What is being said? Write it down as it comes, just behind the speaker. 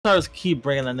Stars keep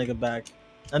bringing that nigga back,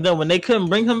 and then when they couldn't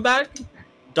bring him back,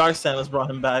 Dark Santa's brought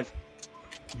him back.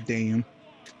 Damn.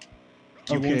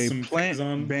 Okay,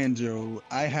 Plant Banjo.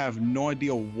 I have no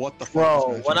idea what the fuck.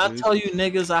 Bro, when I tell you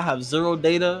niggas, I have zero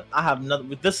data. I have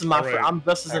nothing. This is my. Right. I'm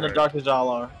just as in the dark as y'all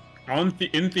are.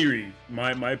 In theory,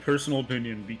 my personal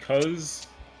opinion, because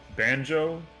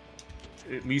Banjo,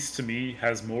 at least to me,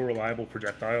 has more reliable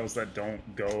projectiles that don't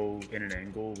go in an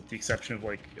angle, with the exception of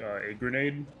like a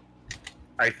grenade.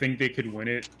 I think they could win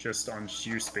it just on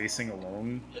sheer spacing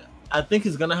alone. Yeah. I think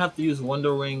he's gonna have to use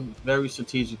Wonder Wing very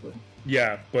strategically.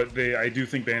 Yeah, but I do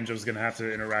think Banjo's gonna have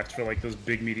to interact for like those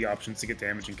big meaty options to get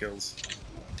damage and kills.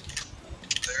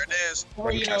 There it is.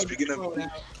 Or, you know,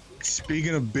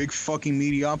 speaking of big fucking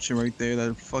meaty option right there,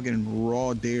 that fucking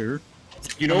raw dare.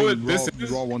 You know what this is?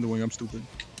 Raw Wonder Wing. I'm stupid.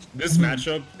 This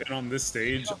matchup and on this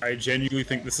stage, I genuinely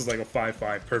think this is like a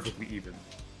 5-5, perfectly even.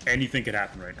 Anything could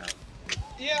happen right now.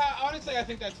 Yeah, honestly, I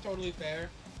think that's totally fair.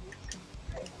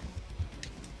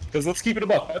 Because let's keep it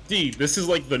above. D, this is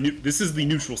like the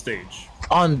neutral stage.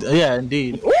 Yeah,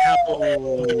 indeed. You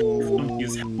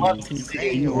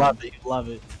love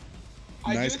it.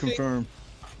 Nice confirm.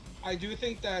 I do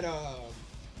think that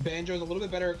Banjo is a little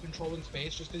bit better at controlling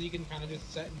space, just because he can kind of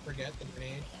just set and forget the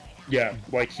grenade. Yeah,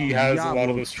 like he has a lot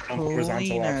of those strong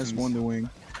horizontal options. Wonder Wing.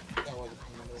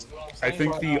 I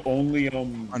think the only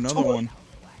another one.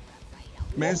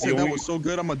 Man said that was so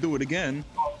good, I'm gonna do it again.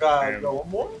 Oh god, yo, one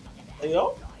more? Hey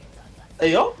yo,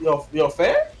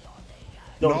 fair?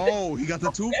 Yo, no, he got the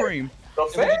 2-frame. Yo,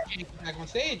 fair? He can't get back on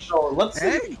stage. No, let's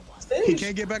see. He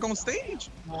can't get back on stage.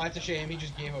 No, that's a shame. He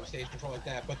just gave up stage control like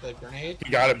that. But the grenade.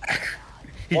 He got it back.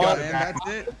 He got it back.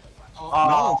 That's it.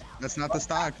 No, that's not the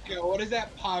stock. Yo, what is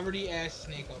that poverty-ass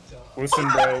snake up tilt? Listen,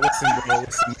 bro.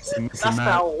 Listen, that's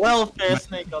not welfare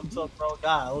snake up tilt, bro.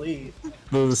 Golly.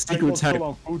 The secret type.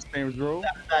 On food stamps, bro.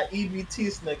 That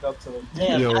EBT snake up tilt.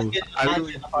 Damn, yo, I get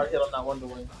a hard hit on that Wonder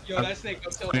Wing. Yo, that snake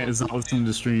up tilt. Is not listening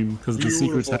to stream because the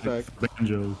secret type for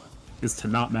Banjo is to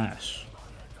not mash.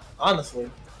 Honestly.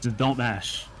 Just don't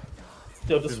mash.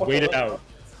 Yo, just wait it out.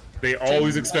 They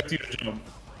always expect you to jump.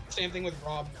 Same thing with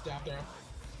Rob down there.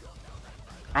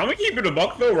 I'm gonna keep it a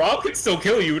buck though. Rob can still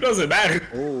kill you. It doesn't matter.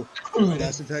 Oh,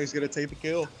 that's the he's gonna take the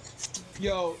kill.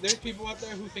 Yo, there's people out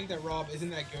there who think that Rob isn't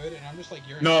that good, and I'm just like,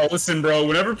 you're. No, listen, bro.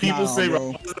 Whenever people say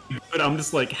Rob isn't good, I'm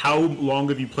just like, how long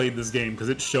have you played this game? Because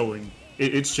it's showing.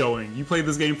 It's showing. You played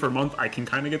this game for a month. I can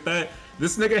kind of get that.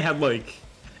 This nigga had like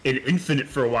an infinite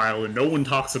for a while, and no one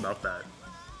talks about that.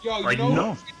 Yo, you like, know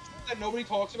no. that nobody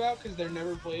talks about because they're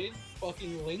never played?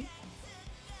 Fucking Link.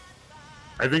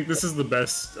 I think this is the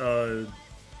best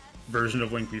version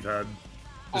of Link we've had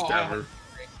just ever.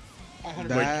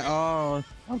 I'll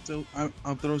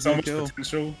throw so much kill.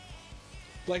 potential.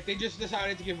 Like they just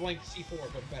decided to give Link C4,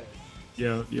 but better.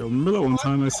 Yeah, yo, remember that one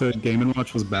time I said Game &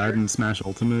 Watch was bad in Smash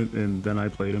Ultimate, and then I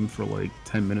played him for like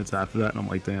 10 minutes after that, and I'm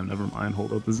like, damn, never mind,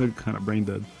 hold up, this is kind of brain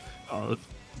dead. I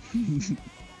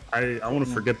want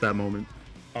to forget that moment.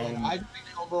 I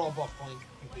think overall buff Link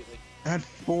completely. That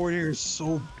forward is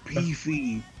so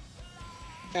beefy.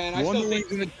 And I Wonder still Wing's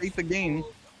think gonna take the game.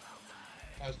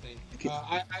 That was mean.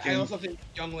 I also think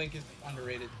Young Link is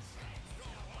underrated.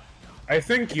 I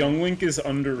think Young Link is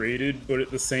underrated, but at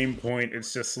the same point,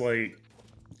 it's just like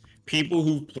people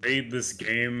who played this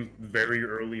game very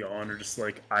early on are just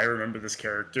like, I remember this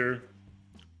character.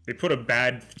 They put a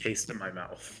bad taste in my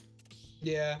mouth.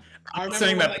 Yeah. I'm not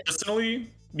saying that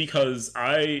personally because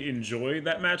I enjoy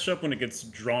that matchup when it gets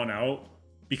drawn out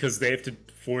because they have to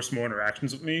force more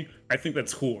interactions with me. I think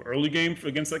that's cool. Early game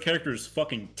against that character is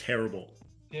fucking terrible.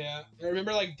 Yeah, I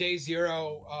remember like Day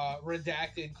Zero,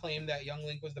 Redacted claimed that Young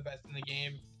Link was the best in the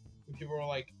game. And people were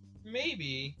like,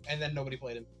 maybe, and then nobody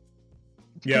played him.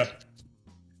 Yeah.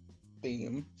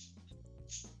 Damn,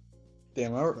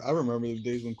 I remember the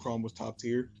days when Chrome was top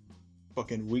tier.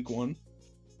 Fucking week 1.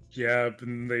 Yeah, but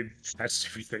they patched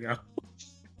everything out.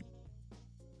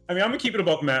 I mean, I'm gonna keep it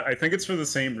above Matt. I think it's for the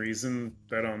same reason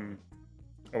that a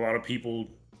lot of people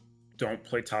don't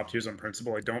play top tiers on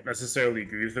principle. I don't necessarily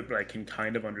agree with it, but I can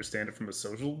kind of understand it from a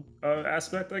social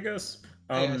aspect, I guess.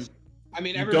 Yes. I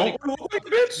mean, you don't look like a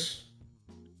bitch.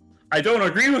 I don't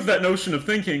agree with that notion of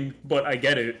thinking, but I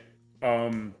get it.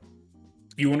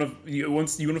 You want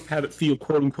to have it feel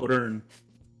quote unquote earned.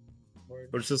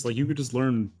 But it's just like you could just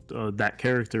learn that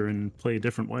character and play a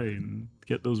different way and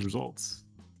get those results.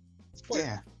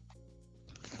 Yeah.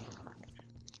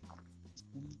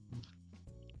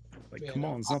 Like, come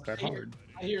on, it's not that hard.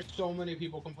 I hear so many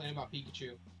people complaining about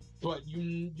Pikachu, but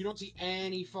you don't see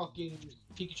any fucking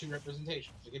Pikachu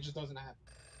representation. Like, it just doesn't happen.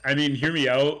 I mean, hear me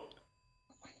out.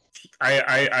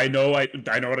 I know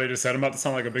what I just said. I'm about to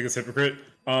sound like a biggest hypocrite.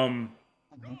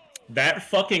 That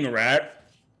fucking rat.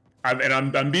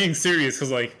 I'm being serious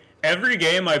because like every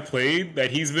game I played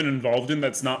that he's been involved in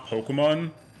that's not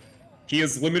Pokemon, he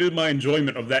has limited my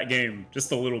enjoyment of that game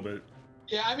just a little bit.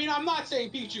 Yeah, I mean, I'm not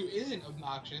saying Pikachu isn't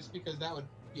obnoxious because that would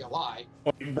be a lie.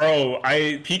 Like, bro,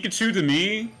 Pikachu to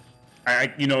me,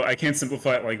 I can't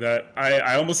simplify it like that.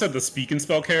 I almost said the speak and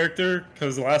spell character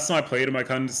because the last time I played him, I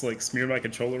kind of just like smeared my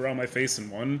controller around my face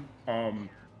and won. I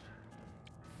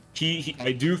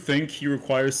do think he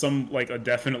requires some like a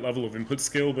definite level of input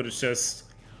skill, but it's just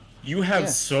you have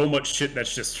so much shit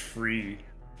that's just free.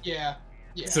 Yeah.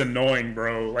 It's annoying,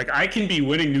 bro. Like I can be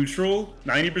winning neutral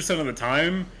 90% of the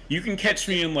time. You can catch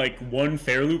me in like one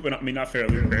fair loop, and I mean not fair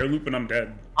loop, bear loop, and I'm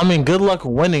dead. I mean, good luck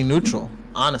winning neutral,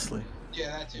 honestly.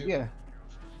 Yeah, that too. Yeah.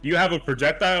 You have a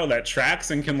projectile that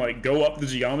tracks and can like go up the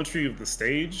geometry of the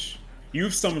stage. You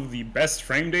have some of the best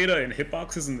frame data and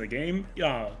hitboxes in the game.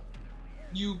 Yeah.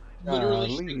 You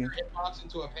literally stick your hitbox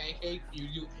into a pancake. You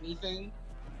do anything.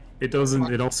 It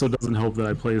doesn't. It also doesn't help that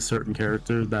I play a certain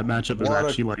character. That matchup is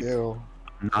actually like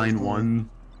 9-1.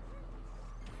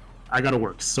 I gotta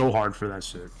work so hard for that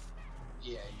shit.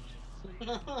 Yeah.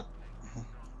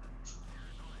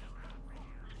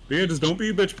 Yeah, just don't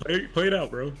be a bitch. Play it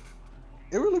out, bro.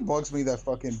 It really bugs me that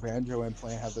fucking Banjo and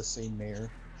Plant have the same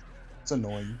nair. It's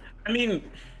annoying. I mean,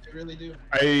 they really do.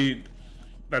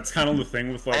 That's kind of the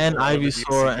thing with like and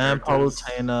Ivysaur and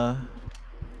Palutena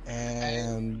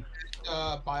and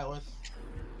Byleth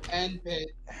and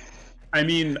Pit. I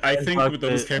mean, I think with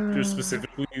those characters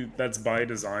specifically, that's by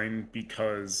design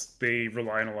because they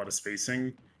rely on a lot of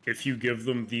spacing. If you give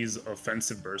them these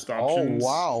offensive burst options, oh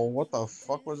wow, what the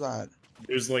fuck was that?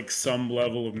 There's like some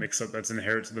level of mix-up that's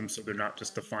inherent to them, so they're not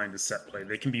just defined as set play.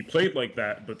 They can be played like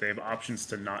that, but they have options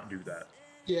to not do that.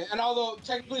 Yeah, and although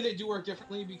technically they do work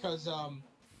differently because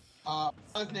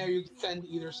there you can send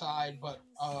either side, but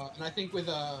and I think with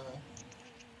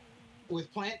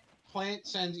Plant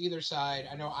sends either side.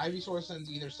 I know Ivysaur sends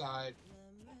either side,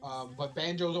 but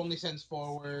Banjo's only sends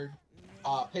forward.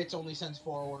 Pit's only sends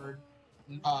forward.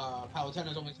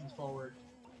 Palutena's only sends forward.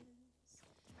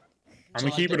 I'm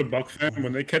gonna keep it a buck, fam.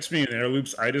 When they catch me in air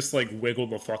loops, I just like wiggle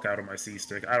the fuck out of my C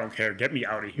stick. I don't care. Get me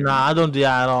out of here. Nah, I don't do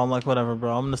that at all. I'm like, whatever,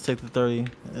 bro. I'm gonna stick to 30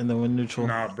 and then win neutral.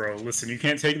 Nah, bro. Listen, you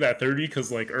can't take that 30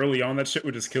 because like early on that shit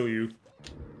would just kill you.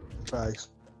 Thanks.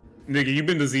 Nigga, you've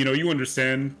been to Xeno. You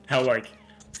understand how like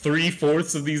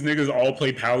 3/4 of these niggas all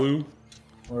play Palu.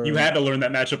 You had to learn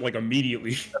that matchup like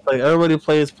immediately. Like everybody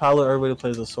plays Palu, everybody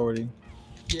plays a Swordy.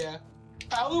 Yeah.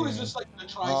 Palu is just like the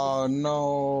try. Oh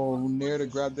no, near the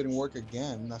grab didn't work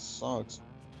again. That sucks.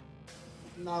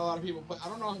 Not a lot of people play. I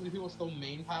don't know how many people still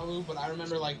main Palu, but I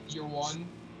remember like year 1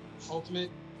 Ultimate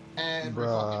and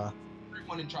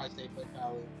everyone in Tri-State played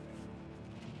Palu.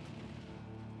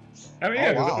 I mean,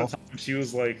 yeah, because at the time she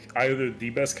was like either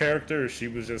the best character or she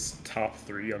was just top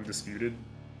 3 undisputed.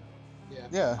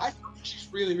 Yeah. I think she's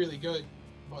really, really good,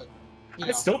 but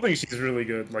I still think she's really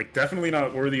good. Like, definitely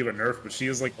not worthy of a nerf, but she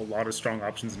has like a lot of strong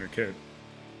options in her kit.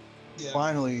 Yeah.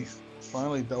 Finally,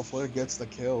 DelfinoFlare gets the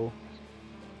kill.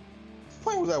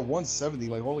 Playing was at 170,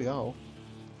 like holy hell.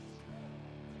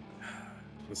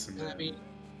 Listen, man. I mean,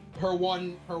 her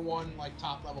one like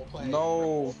top level play.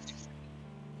 No,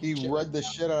 he read the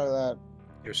shit out of that.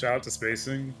 Yo, shout out to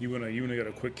spacing. You wanna get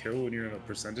a quick kill when you're in a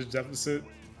percentage deficit?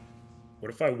 What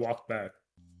if I walk back?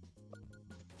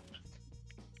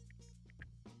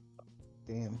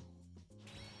 Damn.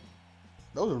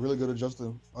 That was a really good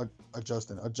adjustment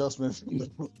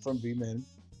from B-Man.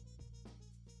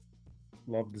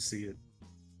 Love to see it.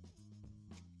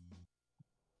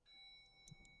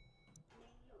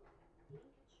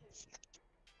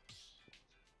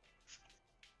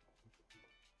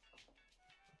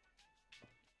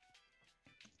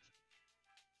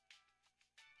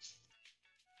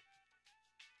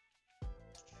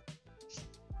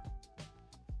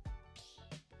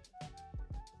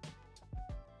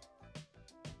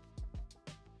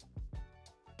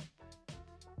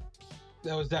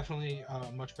 That was definitely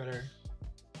much better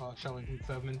showing from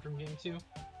Thevman from game 2.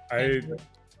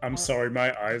 I'm sorry,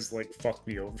 my eyes like fucked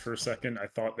me over for a second. I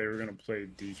thought they were gonna play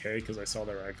DK because I saw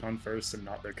their icon first and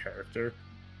not their character.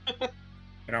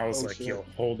 And I was like, shit. Yo,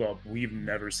 hold up, we've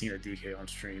never seen a DK on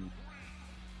stream.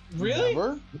 Really?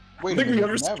 Never? Wait, I think we've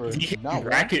never seen a DK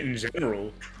bracket in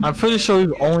general. I'm pretty sure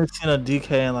we've only seen a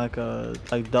DK in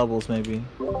like doubles, maybe.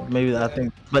 Maybe I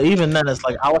think, but even then, it's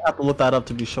like I would have to look that up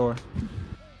to be sure.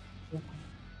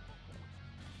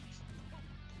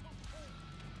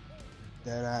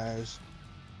 Dead eyes.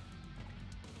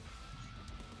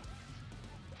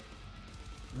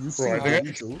 Bro, I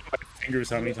think fingers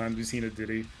how many times we've seen a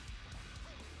Diddy.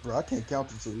 Bro, I can't count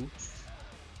to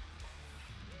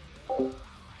 2.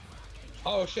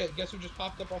 Oh shit! Guess who just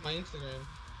popped up on my Instagram?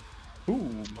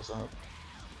 Ooh. What's up?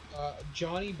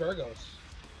 Johnny Burgos.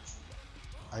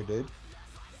 I did.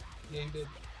 Yeah, you did.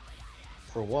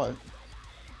 For what?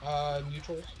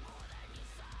 Mutuals.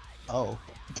 Oh.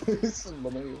 It's a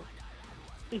millennial.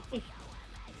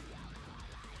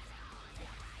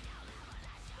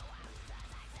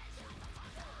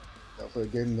 For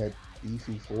getting that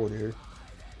beefy Ford here.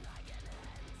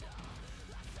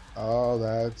 Oh,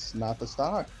 that's not the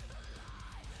stock.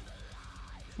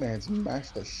 Man,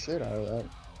 smashed the shit out of that.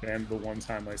 And the one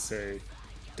time I say,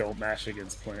 don't mash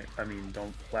against plant. I mean,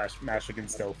 don't mash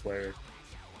against DelfinoFlare.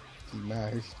 He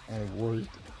mashed and it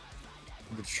worked.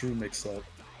 The true mix-up.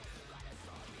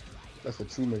 That's the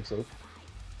true mix-up.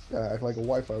 Gotta act like a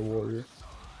Wi-Fi warrior.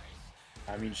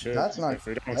 I mean, shit. That's not. If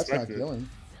they don't That's not expect it. killing.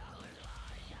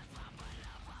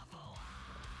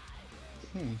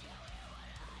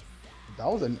 That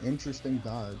was an interesting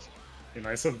dodge. A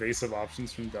nice evasive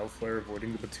options from DelfinoFlare,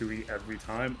 avoiding the Batui every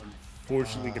time.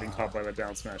 Unfortunately, getting caught by that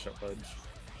down smash up ledge.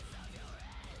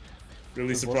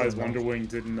 Really surprised Wonderwing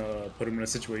didn't put him in a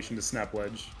situation to snap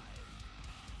ledge.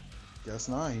 Guess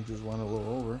not. He just went a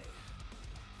little over.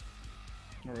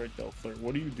 All right, DelfinoFlare,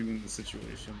 what do you do in this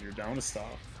situation? You're down to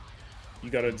stop. You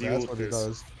got to deal with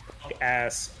this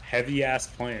heavy ass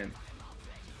plan.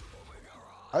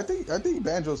 I think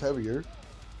Banjo's heavier.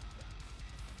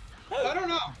 I don't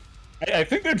know. I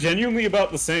think they're genuinely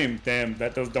about the same. Damn,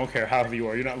 don't care how heavy you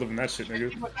are. You're not living that shit,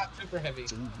 nigga. But not super heavy.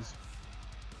 Jeez.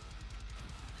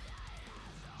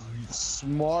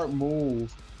 Smart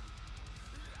move.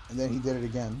 And then he did it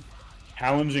again.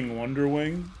 Challenging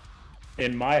Wonderwing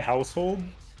in my household?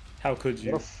 How could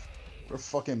you? What a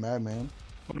fucking madman.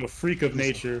 What a freak of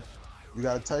nature. You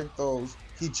gotta type those.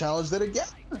 He challenged it again.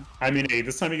 I mean, hey,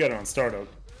 this time you got it on startup.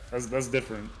 That's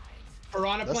different.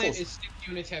 Piranha Plant is 6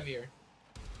 units heavier.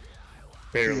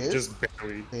 Barely, just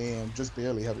barely. Damn, just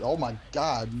barely heavy. Oh my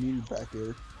god, mean back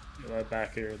here. That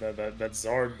back here, that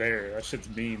Zard there, that shit's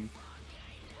mean.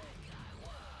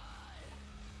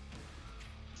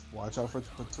 Watch out for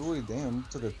Patui. Damn,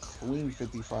 took a clean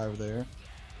 55 there.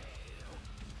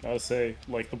 I would say,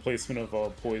 like the placement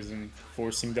of poison,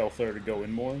 forcing DelfinoFlare to go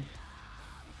in more.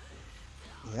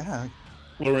 Yeah.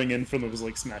 Luring in from those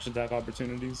like smash attack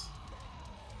opportunities.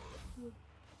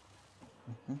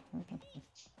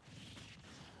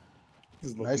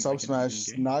 Nice up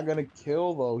smash. Not gonna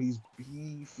kill though. He's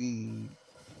beefy.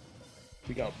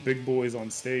 We got big boys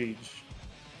on stage.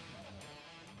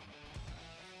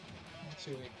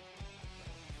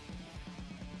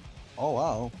 Oh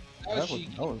wow. That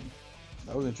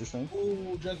was interesting.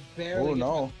 Ooh, just barely. Oh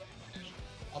no.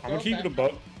 I'm gonna keep it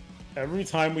above. Every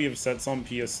time we have sets on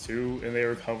PS2 and they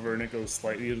recover and it goes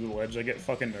slightly to the ledge, I get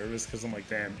fucking nervous because I'm like,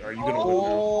 damn, are you gonna win now?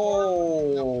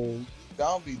 Oh,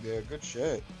 down be there. Good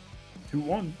shit.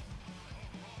 2-1.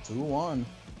 2-1.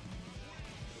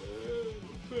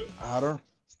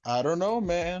 I don't know,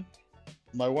 man.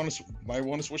 Might want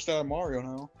to switch that at Mario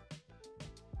now.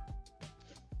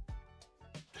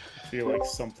 I feel like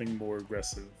something more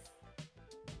aggressive.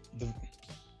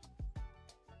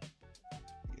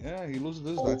 Yeah, he loses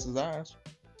this. That's his ass.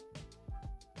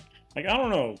 Like, I don't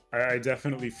know. I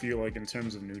definitely feel like in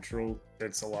terms of neutral,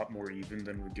 it's a lot more even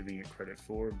than we're giving it credit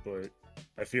for, but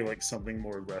I feel like something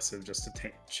more aggressive just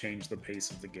to change the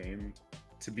pace of the game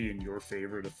to be in your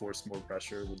favor, to force more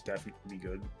pressure would definitely be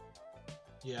good.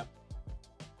 Yeah.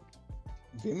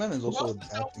 V-Man is also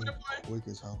adapting quick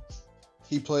as hell.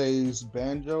 He plays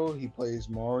Banjo, he plays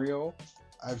Mario.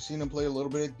 I've seen him play a little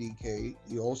bit of DK.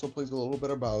 He also plays a little bit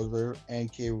of Bowser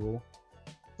and K. Rool.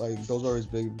 Like, those are his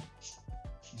big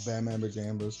Batman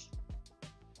Bajambas.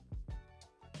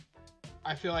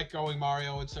 I feel like going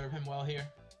Mario would serve him well here.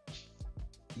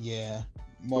 Yeah.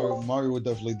 Mario would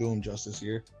definitely do him justice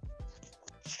here.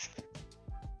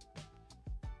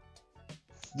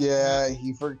 Yeah,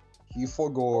 he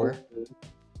forgore.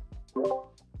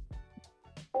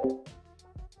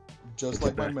 Just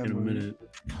like my memory. In a minute.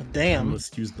 Damn.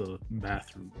 Let's use the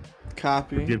bathroom.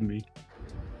 Copy. Forgive me.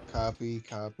 Copy.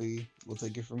 We'll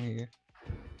take it from here.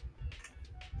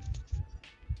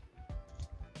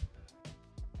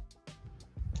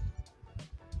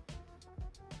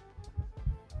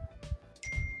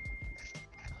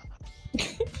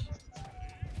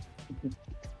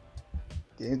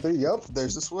 Game 3, yep,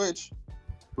 there's the switch.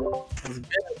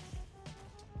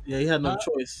 Yeah, he had no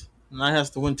choice. Now he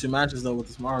has to win 2 matches though with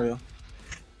this Mario.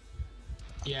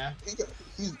 Yeah.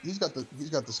 He's got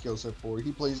the skill set for it.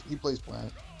 He plays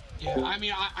Plant. Yeah, I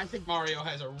mean, I think Mario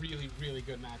has a really, really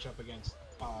good matchup against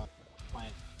Plant.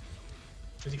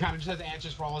 Because he kind of just has the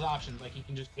answers for all his options. Like, he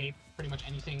can just cape pretty much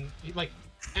anything. Like,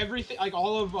 everything, like,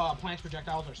 all of Plant's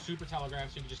projectiles are super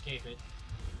telegraphed, so you can just cape it.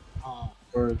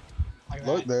 Like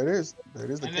Look, that. there it is. There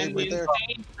it is, the And cape then right the there.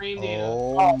 insane frame data.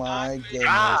 Oh my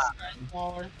goodness.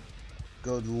 Smaller.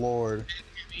 Good lord.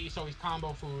 So he's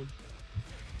combo food.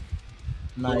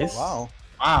 Nice. Wow.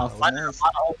 Wow, That was finding nice. a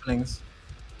lot of openings.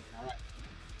 Alright.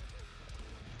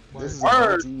 This is a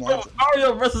Word. team Yo, match.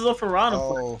 Mario versus a Piranha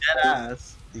Oh, for dead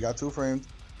ass. he got 2 frames.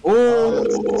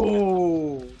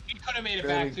 Ooh. He could have made it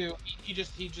back too. He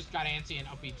just got antsy and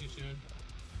upbeat too soon.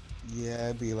 Yeah,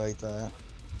 it'd be like that.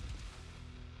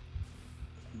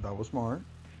 That was smart.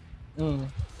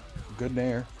 Good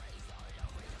nair.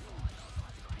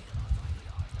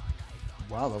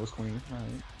 Wow, that was clean. All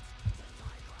right.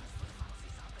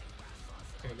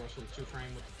 Okay, goes for the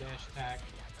 2-frame with the dash attack.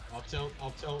 Up tilt,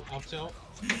 up tilt, up tilt.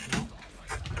 No.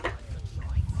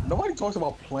 Nobody talks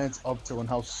about Plant's up tilt and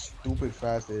how stupid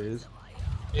fast it is.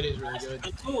 It is really good.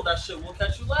 That's cool. That shit will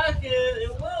catch you lacking.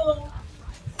 It will.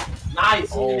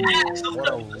 Nice. Oh, what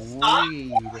a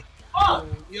read.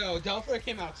 Yo, DelfinoFlare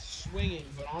came out swinging,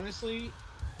 but honestly,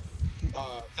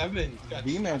 Thevman got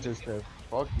V-Man just said,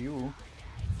 fuck you.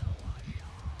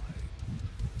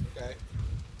 Okay.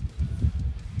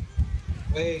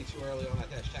 Way too early on that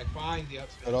dash attack. Finds the up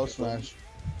smash. That up smash.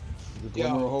 The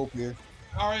glimmer of hope here.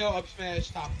 Mario up smash,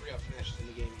 top 3 up smashes in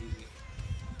the game easy.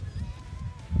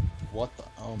 What the?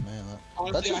 Oh man,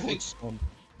 Honestly,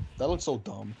 that looks so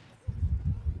dumb.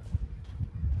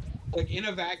 Like in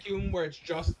a vacuum where it's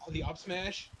just the up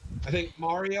smash, I think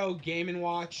Mario, Game &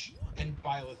 Watch, and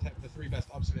Violet have the 3 best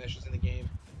up smashes in the game.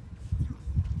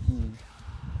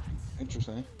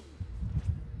 Interesting.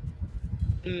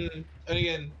 And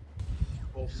again,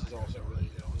 Wolf's is also really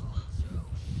good.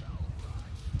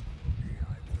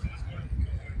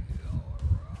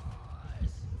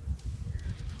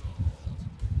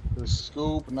 The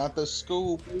scoop, not the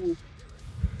scoop.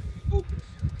 Oop.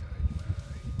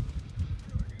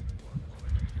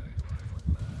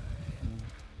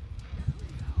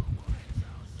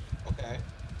 Okay.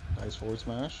 Nice forward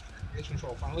smash. Edge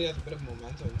control finally has a bit of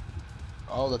momentum.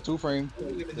 Oh, the 2-frame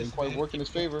didn't quite work in his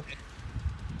favor.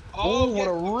 Oh, what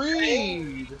a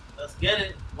read! Let's get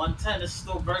it. 110 is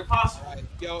still very possible. Right.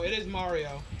 Yo, it is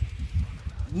Mario.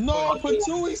 No,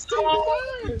 Patooey still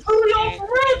behind!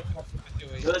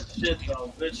 Good shit,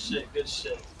 though. Good shit. Good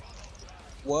shit.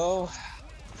 Well,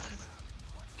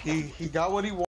 he got what he wanted.